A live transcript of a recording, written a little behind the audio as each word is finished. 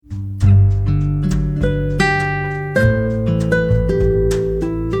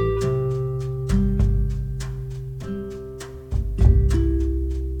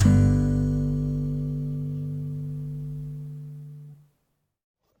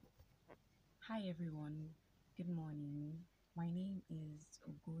Hi everyone, good morning. My name is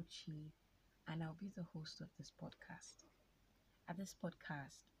Ugochi and I'll be the host of this podcast. At this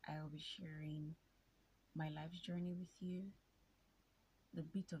podcast, I'll be sharing my life's journey with you, the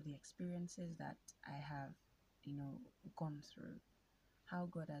bit of the experiences that I have, gone through, how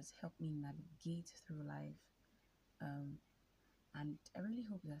God has helped me navigate through life. Um, and I really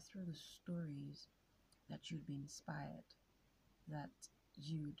hope that through the stories that you'd be inspired, that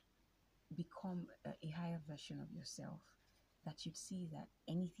you'd become a higher version of yourself, that you'd see that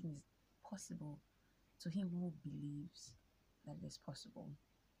anything is possible to him who believes that it is possible.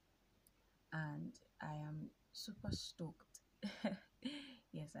 And I am super stoked.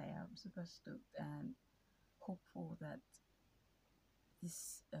 Yes, I am super stoked and hopeful that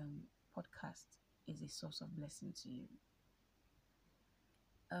this podcast is a source of blessing to you.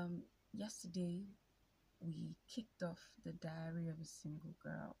 Yesterday, we kicked off the diary of a single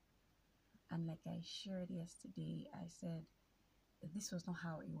girl. And like I shared yesterday, I said this was not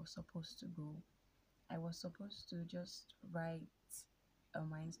how it was supposed to go. I was supposed to just write on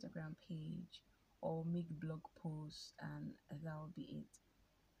my Instagram page or make blog posts and that would be it.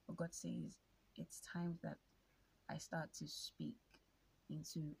 But God says it's time that I start to speak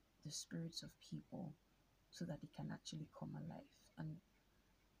into the spirits of people so that they can actually come alive. And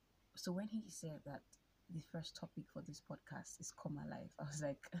so when he said that the first topic for this podcast is come alive, I was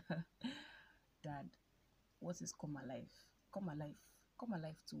like, Dad, what is come alive? Come alive. Come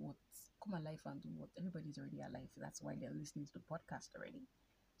alive to what? Come alive and do what? Everybody's already alive. That's why they're listening to the podcast already.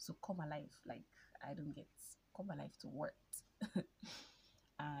 So come alive. Like, I don't get come alive to what?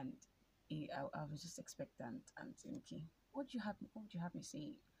 And I was just expectant and thinking, what would you have me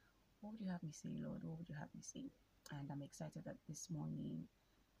say? What would you have me say, Lord? What would you have me say? And I'm excited that this morning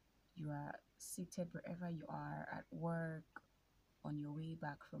you are seated wherever you are at work, on your way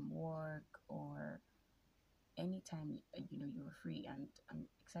back from work, or anytime you're free, and I'm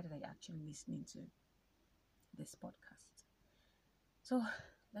excited that you're actually listening to this podcast. So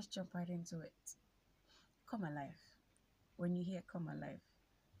let's jump right into it. Come alive. When you hear come alive,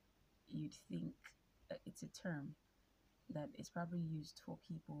 you'd think it's a term that is probably used for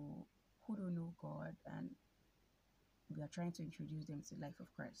people who don't know God and we are trying to introduce them to the life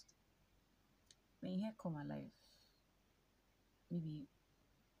of Christ. When you hear come alive, maybe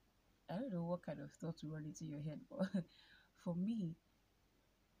I don't know what kind of thoughts will run into your head, but for me,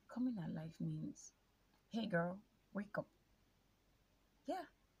 coming alive means, hey girl, wake up. Yeah,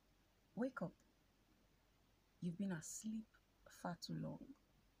 wake up. You've been asleep far too long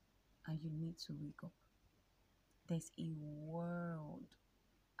and you need to wake up. There's a world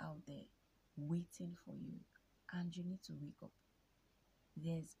out there waiting for you and you need to wake up.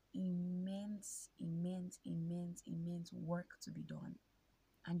 There's immense work to be done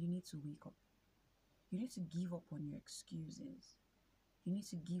and you need to wake up. You need to give up on your excuses. You need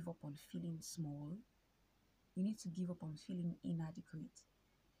to give up on feeling small. You need to give up on feeling inadequate.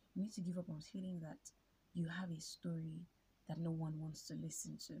 You need to give up on feeling that you have a story that no one wants to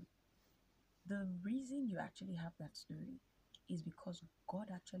listen to. The reason you actually have that story is because God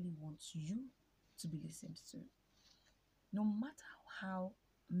actually wants you to be listened to. No matter how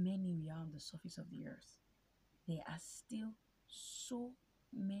many we are on the surface of the earth, there are still so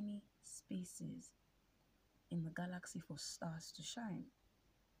many spaces in the galaxy for stars to shine.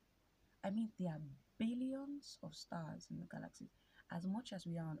 I mean, there are billions of stars in the galaxy. As much as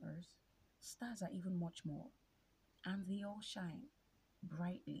we are on Earth, stars are even much more, and they all shine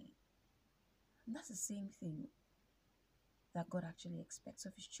brightly. And that's the same thing that God actually expects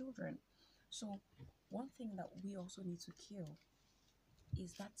of his children. So, one thing that we also need to kill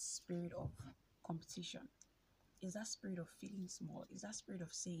is that spirit of competition, is that spirit of feeling small, is that spirit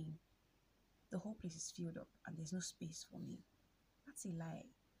of saying, the whole place is filled up and there's no space for me. That's a lie.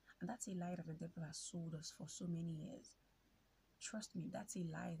 And that's a lie that the devil has sold us for so many years. Trust me, that's a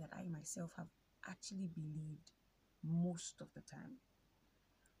lie that I myself have actually believed most of the time.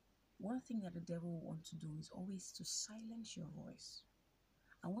 One thing that the devil wants to do is always to silence your voice.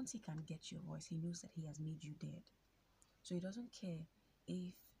 And once he can get your voice, he knows that he has made you dead. So he doesn't care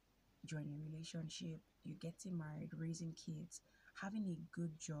if you're in a relationship, you're getting married, raising kids, having a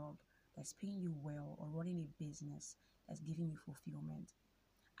good job that's paying you well, or running a business that's giving you fulfillment.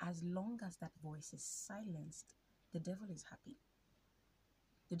 As long as that voice is silenced, the devil is happy.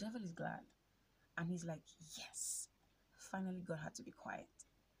 The devil is glad. And he's like, yes, finally God had to be quiet.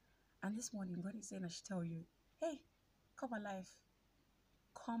 And this morning, God is saying, I should tell you, hey, come alive.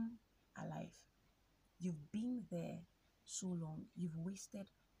 Come alive. You've been there so long. You've wasted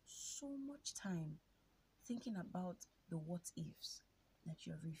so much time thinking about the what ifs that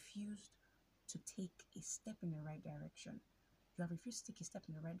you have refused to take a step in the right direction. You have refused to take a step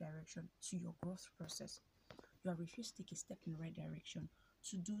in the right direction to your growth process. You have refused to take a step in the right direction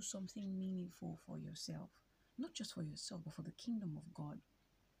to do something meaningful for yourself. Not just for yourself, but for the kingdom of God.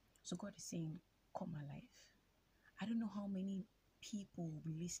 So God is saying, come alive. I don't know how many people will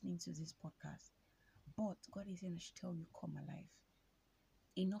be listening to this podcast, but God is saying I should tell you, come alive.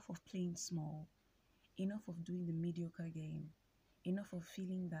 Enough of playing small, enough of doing the mediocre game, enough of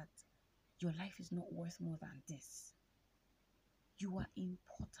feeling that your life is not worth more than this. You are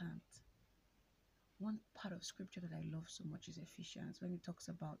important. One part of scripture that I love so much is Ephesians, when it talks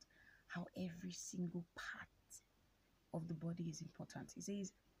about how every single part of the body is important. It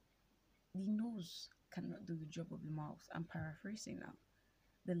says the nose cannot do the job of the mouth. I'm paraphrasing now.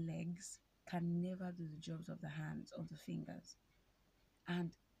 The legs can never do the jobs of the hands or the fingers.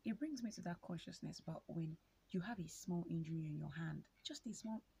 And it brings me to that consciousness about when you have a small injury in your hand, just a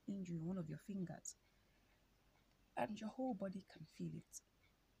small injury on one of your fingers, and your whole body can feel it.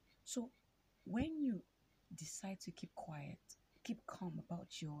 So when you decide to keep quiet, keep calm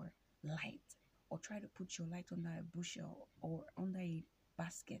about your light, or try to put your light under a bushel or under a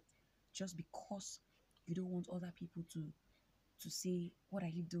basket just because you don't want other people to say, what are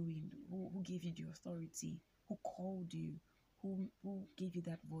you doing? Who gave you the authority? Who called you? Who gave you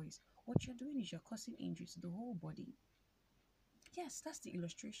that voice? What you're doing is you're causing injury to the whole body. Yes, that's the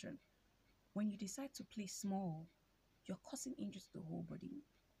illustration. When you decide to play small, you're causing injury to the whole body.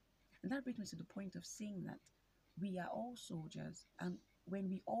 And that brings me to the point of saying that we are all soldiers, and when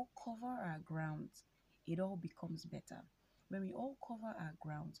we all cover our grounds, it all becomes better. When we all cover our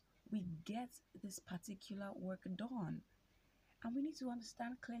grounds, we get this particular work done. And we need to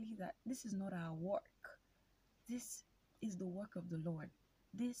understand clearly that this is not our work. This is the work of the Lord.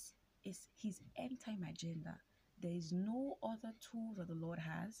 This is His end time agenda. There is no other tool that the Lord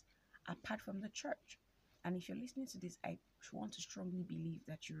has apart from the church. And if you're listening to this, I want to strongly believe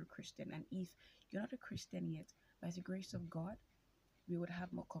that you're a Christian. And if you're not a Christian yet, by the grace of God, we would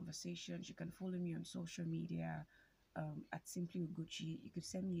have more conversations. You can follow me on social media at Simply Uguchi. You could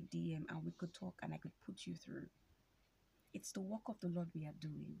send me a DM and we could talk and I could put you through. It's the work of the Lord we are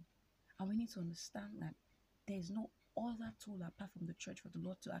doing. And we need to understand that there is no other tool apart from the church for the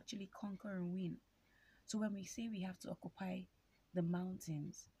Lord to actually conquer and win. So when we say we have to occupy the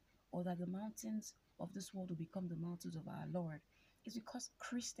mountains, or that the mountains of this world will become the mountains of our Lord, it's because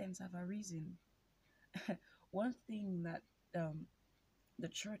Christians have arisen. One thing that the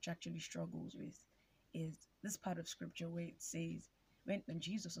church actually struggles with is this part of scripture where it says, when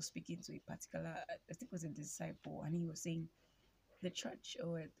Jesus was speaking to a particular, I think it was a disciple, and he was saying, the church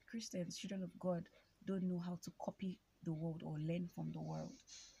or Christians, children of God, don't know how to copy the world or learn from the world.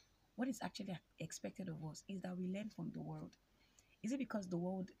 What is actually expected of us is that we learn from the world. Is it because the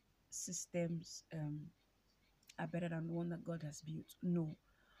world systems are better than the one that God has built? No.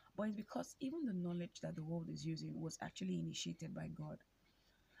 But it's because even the knowledge that the world is using was actually initiated by God.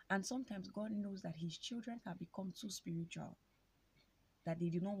 And sometimes God knows that His children have become too spiritual, that they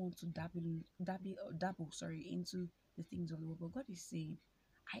do not want to dabble into the things of the world. But God is saying,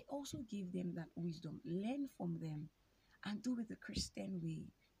 I also give them that wisdom. Learn from them and do it the Christian way.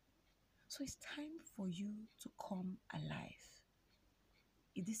 So it's time for you to come alive.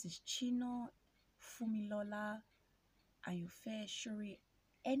 If this is Chino, Fumilola, Ayufe, Shuri,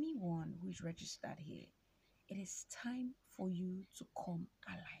 anyone who is registered here, it is time for you to come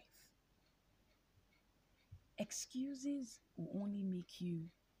alive. Excuses will only make you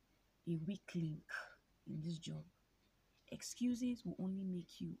a weak link in this job. Excuses will only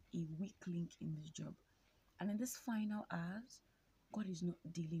make you a weak link in this job. And in this final hours, God is not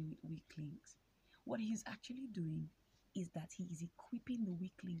dealing with weak links. What He's actually doing is that He is equipping the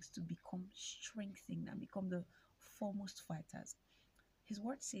weak links to become strengthened and become the foremost fighters. His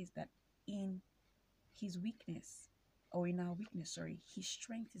word says that in His weakness, or in our weakness, His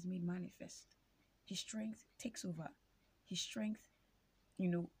strength is made manifest. His strength takes over. His strength,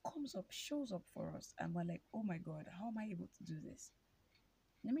 comes up, shows up for us. And we're like, oh my God, how am I able to do this?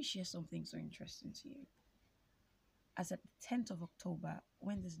 Let me share something so interesting to you. As at the 10th of October,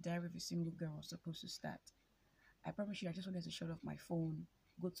 when this Diary of a Single Girl was supposed to start, I promise you, I just wanted to shut off my phone,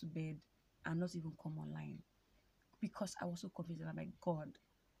 go to bed, and not even come online. Because I was so confused. I'm like, God,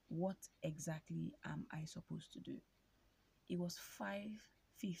 what exactly am I supposed to do? It was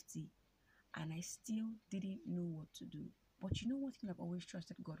 5:50 and I still didn't know what to do. But you know one thing I've always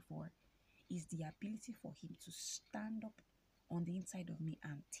trusted God for is the ability for Him to stand up on the inside of me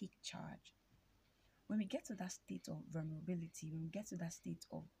and take charge. When we get to that state of vulnerability, when we get to that state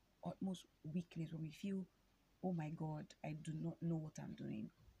of utmost weakness, when we feel, oh my God, I do not know what I'm doing,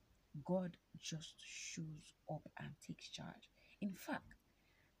 God just shows up and takes charge. In fact,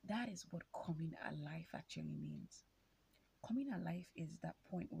 that is what coming alive actually means. Coming alive is that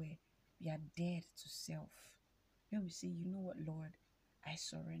point where we are dead to self. When we say, you know what, Lord, I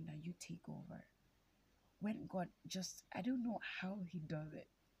surrender, you take over. When God just, I don't know how He does it.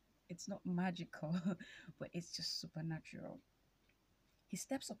 It's not magical, but it's just supernatural. He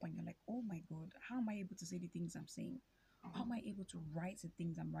steps up and you're like, oh my God, how am I able to say the things I'm saying? How am I able to write the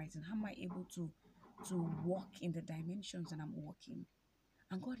things I'm writing? How am I able to walk in the dimensions that I'm walking?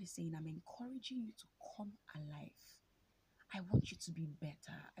 And God is saying, I'm encouraging you to come alive. I want you to be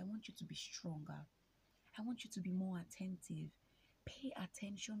better. I want you to be stronger. I want you to be more attentive. Pay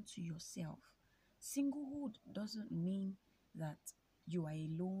attention to yourself. Singlehood doesn't mean that you are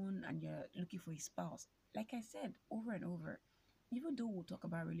alone and you're looking for a spouse. Like I said over and over, even though we'll talk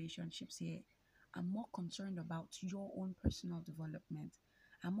about relationships here, I'm more concerned about your own personal development.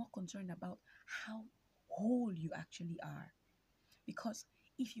 I'm more concerned about how whole you actually are. Because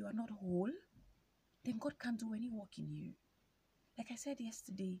if you are not whole, then God can't do any work in you. Like I said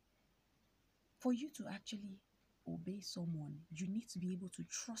yesterday, for you to actually obey someone, you need to be able to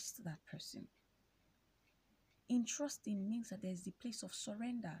trust that person. In trusting means that there's the place of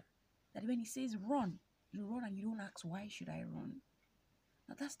surrender. That when he says run, you run and you don't ask, why should I run?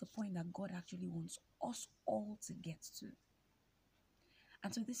 Now that's the point that God actually wants us all to get to.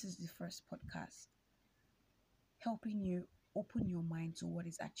 And so this is the first podcast, helping you open your mind to what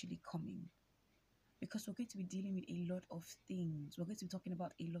is actually coming. Because we're going to be dealing with a lot of things. We're going to be talking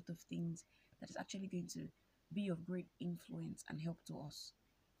about a lot of things that is actually going to be of great influence and help to us.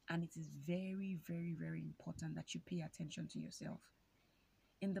 And it is very, very, very important that you pay attention to yourself.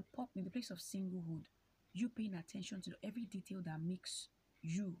 In the place of singlehood, you paying attention to every detail that makes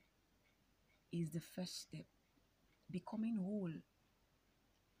you is the first step. Becoming whole,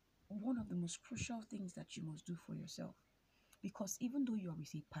 one of the most crucial things that you must do for yourself. Because even though you are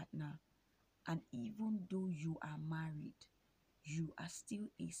with a partner, and even though you are married, you are still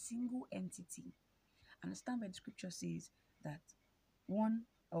a single entity. Understand where the scripture says that one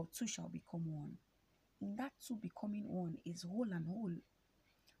or two shall become one. In that two becoming one is whole and whole.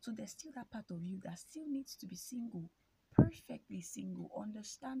 So there's still that part of you that still needs to be single, perfectly single,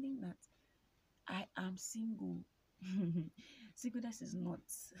 understanding that I am single. Singleness is not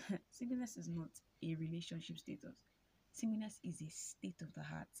singleness is not a relationship status. Singleness is a state of the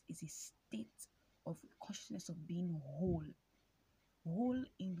heart, is a state of consciousness of being whole. Whole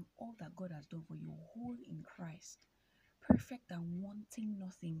in all that God has done for you, whole in Christ, perfect and wanting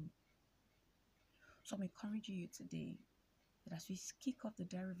nothing. So I'm encouraging you today that as we kick off the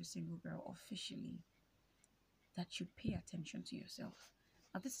Diary of a Single Girl officially, that you pay attention to yourself.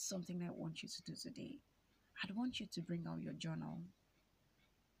 Now, this is something I want you to do today. I'd want you to bring out your journal,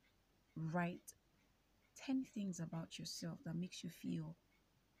 write 10 things about yourself that makes you feel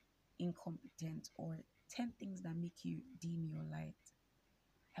incompetent, or 10 things that make you dim your light.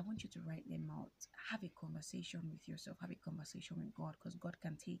 I want you to write them out. Have a conversation with yourself. Have a conversation with God, because God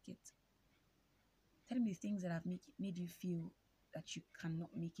can take it. Tell me the things that have made you feel that you cannot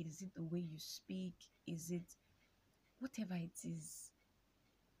make it. Is it the way you speak? Is it whatever it is?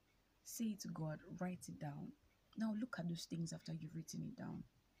 Say it to God. Write it down. Now look at those things after you've written it down.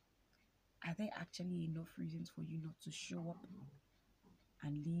 Are there actually enough reasons for you not to show up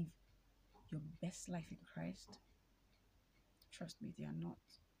and live your best life in Christ? Trust me, they are not.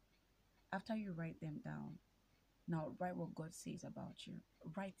 After you write them down, now write what God says about you.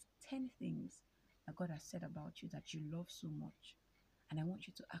 Write 10 things that God has said about you that you love so much. And I want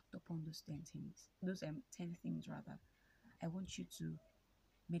you to act upon those 10 things. Those 10 things rather. I want you to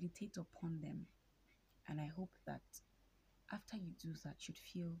meditate upon them. And I hope that after you do that, you'd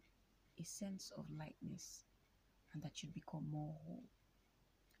feel a sense of lightness and that you'd become more whole.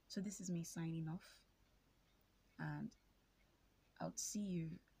 So this is me signing off, and I'll see you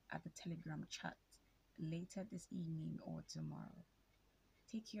at the Telegram chat later this evening or tomorrow.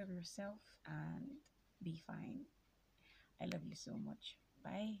 Take care of yourself and be fine. I love you so much.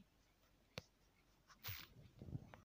 Bye.